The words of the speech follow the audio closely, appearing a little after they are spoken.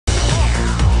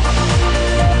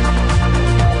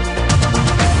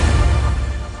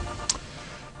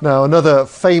Now, another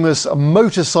famous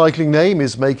motorcycling name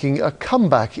is making a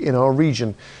comeback in our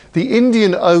region. The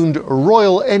Indian-owned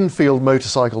Royal Enfield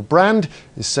motorcycle brand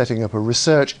is setting up a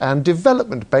research and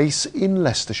development base in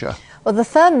Leicestershire. Well, the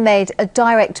firm made a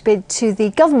direct bid to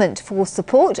the government for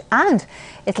support, and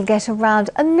it'll get around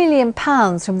 £1 million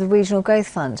from the Regional Growth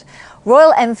Fund.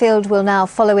 Royal Enfield will now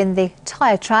follow in the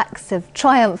tyre tracks of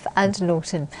Triumph and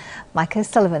Norton. Mike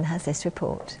O'Sullivan has this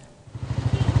report.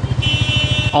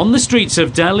 On the streets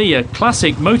of Delhi, a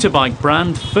classic motorbike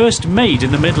brand first made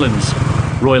in the Midlands.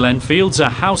 Royal Enfield's a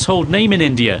household name in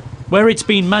India, where it's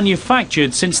been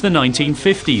manufactured since the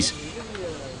 1950s.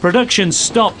 Production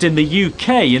stopped in the UK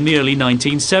in the early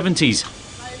 1970s.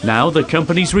 Now the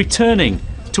company's returning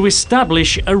to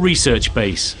establish a research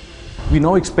base. We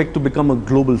now expect to become a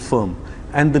global firm,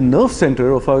 and the nerve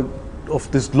centre of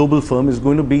this global firm is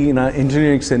going to be in our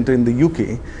engineering centre in the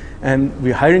UK. And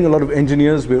we're hiring a lot of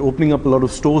engineers, we're opening up a lot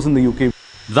of stores in the UK.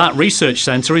 That research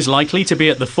centre is likely to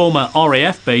be at the former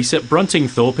RAF base at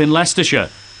Bruntingthorpe in Leicestershire.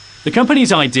 The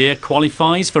company's idea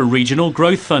qualifies for Regional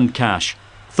Growth Fund cash,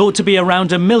 thought to be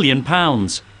around £1 million.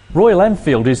 Royal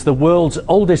Enfield is the world's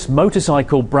oldest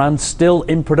motorcycle brand still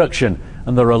in production,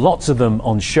 and there are lots of them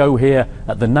on show here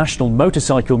at the National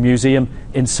Motorcycle Museum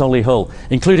in Solihull,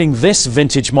 including this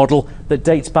vintage model that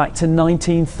dates back to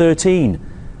 1913.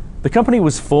 The company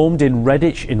was formed in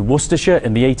Redditch in Worcestershire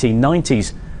in the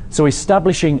 1890s, so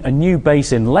establishing a new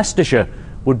base in Leicestershire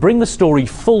would bring the story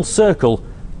full circle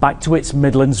back to its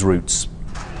Midlands roots.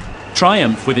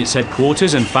 Triumph, with its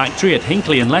headquarters and factory at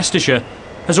Hinckley in Leicestershire,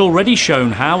 has already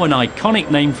shown how an iconic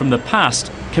name from the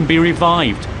past can be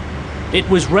revived. It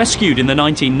was rescued in the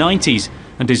 1990s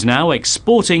and is now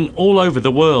exporting all over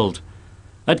the world.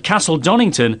 At Castle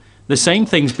Donington, the same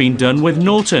thing's been done with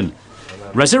Norton,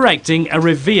 resurrecting a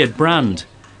revered brand,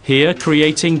 here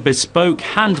creating bespoke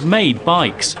handmade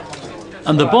bikes.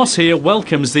 And the boss here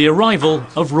welcomes the arrival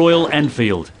of Royal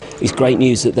Enfield. It's great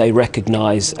news that they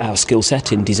recognise our skill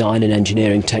set in design and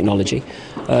engineering technology,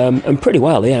 and pretty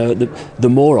well, you know, the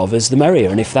more of us the merrier,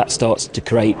 and if that starts to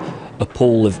create a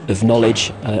pool of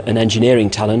knowledge and engineering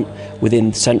talent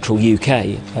within central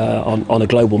UK on a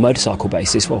global motorcycle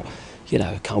basis, well, you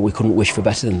know, we couldn't wish for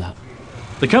better than that.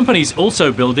 The company's also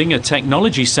building a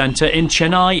technology centre in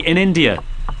Chennai in India,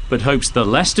 but hopes the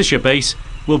Leicestershire base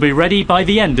will be ready by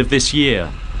the end of this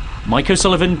year. Mike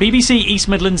O'Sullivan, BBC East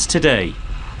Midlands Today.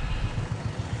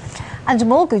 And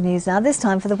more good news now, this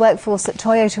time for the workforce at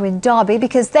Toyota in Derby,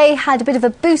 because they had a bit of a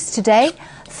boost today.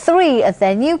 3 of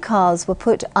their new cars were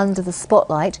put under the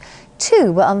spotlight.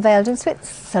 2 were unveiled in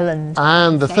Switzerland.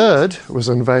 And the third was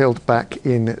unveiled back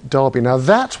in Derby. Now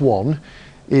that one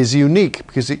is unique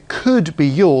because it could be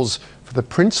yours for the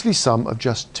princely sum of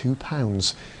just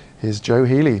 £2. Here's Joe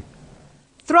Healy.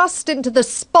 Thrust into the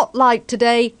spotlight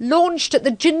today, launched at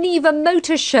the Geneva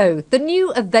Motor Show, the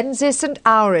new Avensis and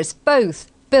Auris,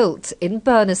 both built in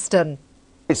Burnaston.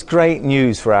 It's great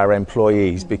news for our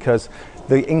employees because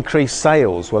the increased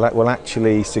sales will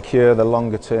actually secure the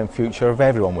longer term future of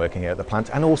everyone working here at the plant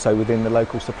and also within the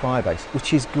local supply base,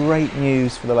 which is great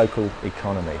news for the local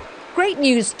economy. Great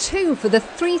news too for the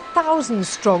 3,000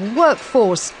 strong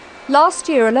workforce. Last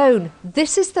year alone,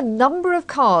 this is the number of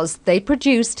cars they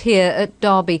produced here at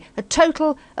Derby, a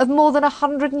total of more than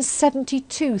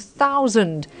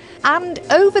 172,000. And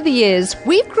over the years,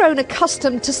 we've grown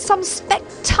accustomed to some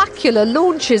spectacular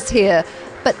launches here.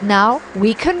 But now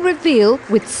we can reveal,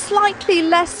 with slightly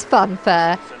less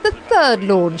fanfare, the third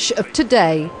launch of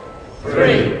today.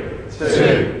 3,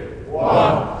 2,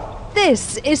 1.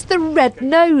 This is the Red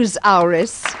Nose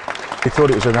Auris. We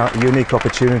thought it was a unique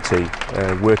opportunity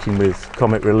working with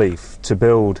Comet Relief to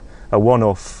build a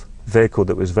one-off vehicle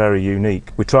that was very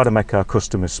unique. We try to make our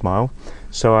customers smile,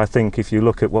 so I think if you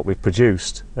look at what we've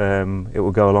produced, it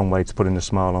will go a long way to putting a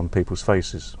smile on people's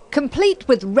faces. Complete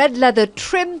with red leather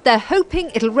trim, they're hoping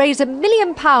it'll raise £1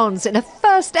 million in a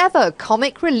first ever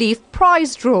Comic Relief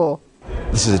prize draw.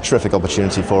 This is a terrific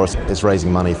opportunity for us. It's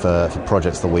raising money for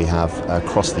projects that we have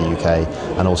across the UK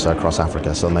and also across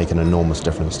Africa, so it'll make an enormous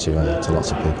difference to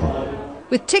lots of people.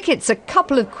 With tickets a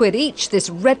couple of quid each, this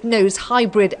Red Nose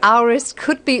Hybrid Auris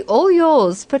could be all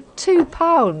yours for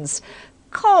 £2.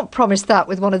 Can't promise that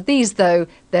with one of these though.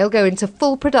 They'll go into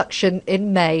full production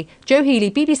in May. Joe Healy,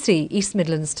 BBC East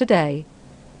Midlands Today.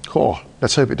 Oh,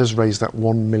 let's hope it does raise that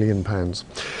 £1 million.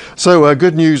 So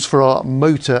good news for our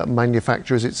motor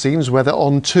manufacturers, it seems, whether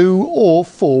on 2 or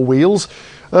 4 wheels.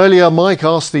 Earlier, Mike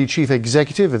asked the Chief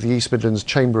Executive of the East Midlands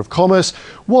Chamber of Commerce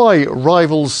why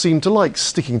rivals seem to like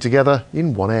sticking together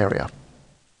in one area.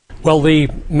 Well, the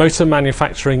motor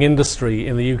manufacturing industry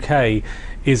in the UK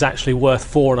is actually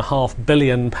worth £4.5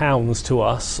 billion to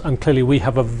us, and clearly we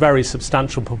have a very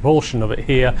substantial proportion of it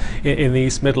here in the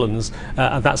East Midlands,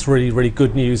 and that's really, really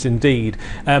good news indeed.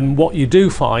 What you do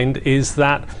find is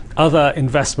that other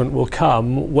investment will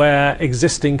come where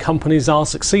existing companies are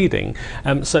succeeding.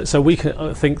 So we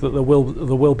can think that there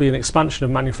will be an expansion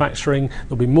of manufacturing,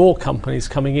 there'll be more companies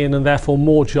coming in, and therefore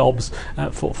more jobs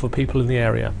for people in the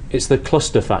area. It's the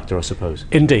cluster factor, I suppose.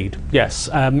 Indeed, yes,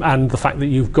 and the fact that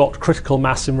you've got critical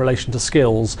mass in relation to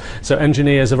skills. So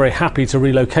engineers are very happy to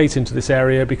relocate into this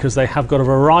area because they have got a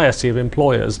variety of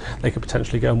employers they could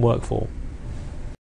potentially go and work for.